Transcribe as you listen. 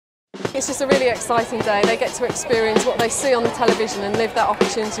It's just a really exciting day. They get to experience what they see on the television and live that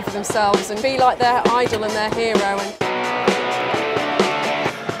opportunity for themselves and be like their idol and their hero.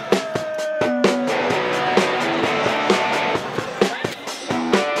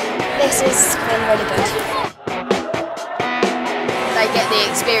 This has been really good. They get the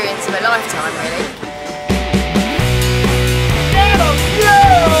experience of a lifetime, really.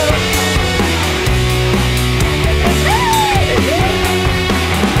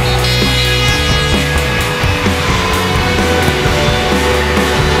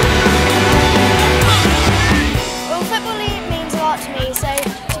 Well, football means a lot to me, so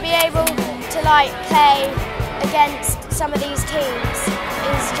to be able to play against some of these teams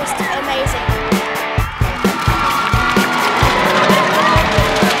is just amazing.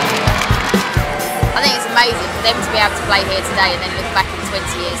 I think it's amazing for them to be able to play here today and then look back in 20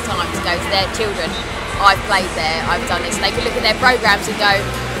 years' time to go to their children. I've played there, I've done this. And they can look at their programmes and go,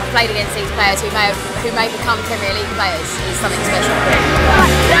 I've played against these players who may become Premier League players. Is something special.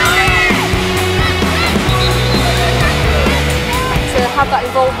 To have that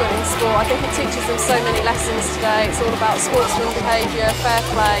involvement in sport, I think it teaches them so many lessons today. It's all about sportsman behaviour, fair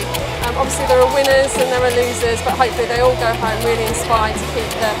play. Obviously there are winners and there are losers, but hopefully they all go home really inspired to keep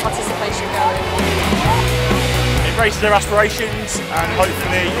their participation going. It raises their aspirations and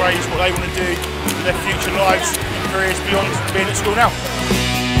hopefully raise what they want to do with their future lives and careers beyond being at school now.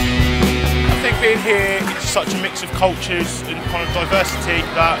 I think being here is such a mix of cultures and kind of diversity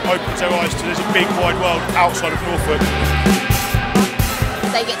that opens their eyes to there's a big wide world outside of Norfolk.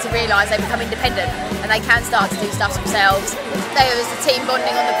 They get to realise they become independent and they can start to do stuff themselves. There was a team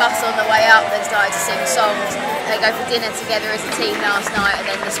bonding on the bus on the way up, they started to sing songs. They go for dinner together as a team last night, and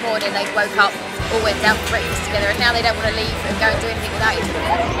then this morning they woke up, all went down for breakfast together, and now they don't want to leave and go and do anything without each other.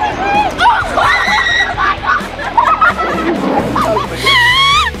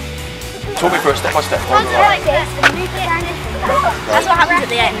 Talk me through it step by step. That's what happens at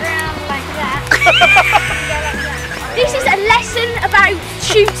the end. This is a lesson about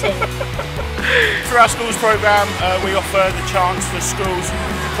shooting. Through our schools programme, we offer the chance for schools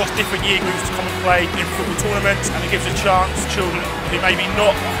across different year groups to come and play in football tournaments, and it gives a chance to children who maybe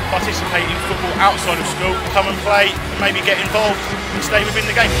not participate in football outside of school come and play and maybe get involved and stay within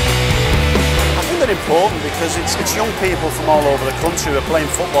the game. I think they're important because it's young people from all over the country who are playing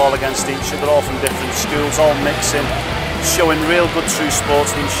football against each other, all from different schools, all mixing, showing real good true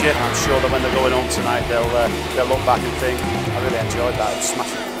sportsmanship. I'm sure that when they're going home tonight they'll look back and think, I really enjoyed that, it was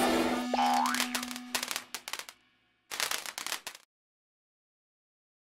smashing.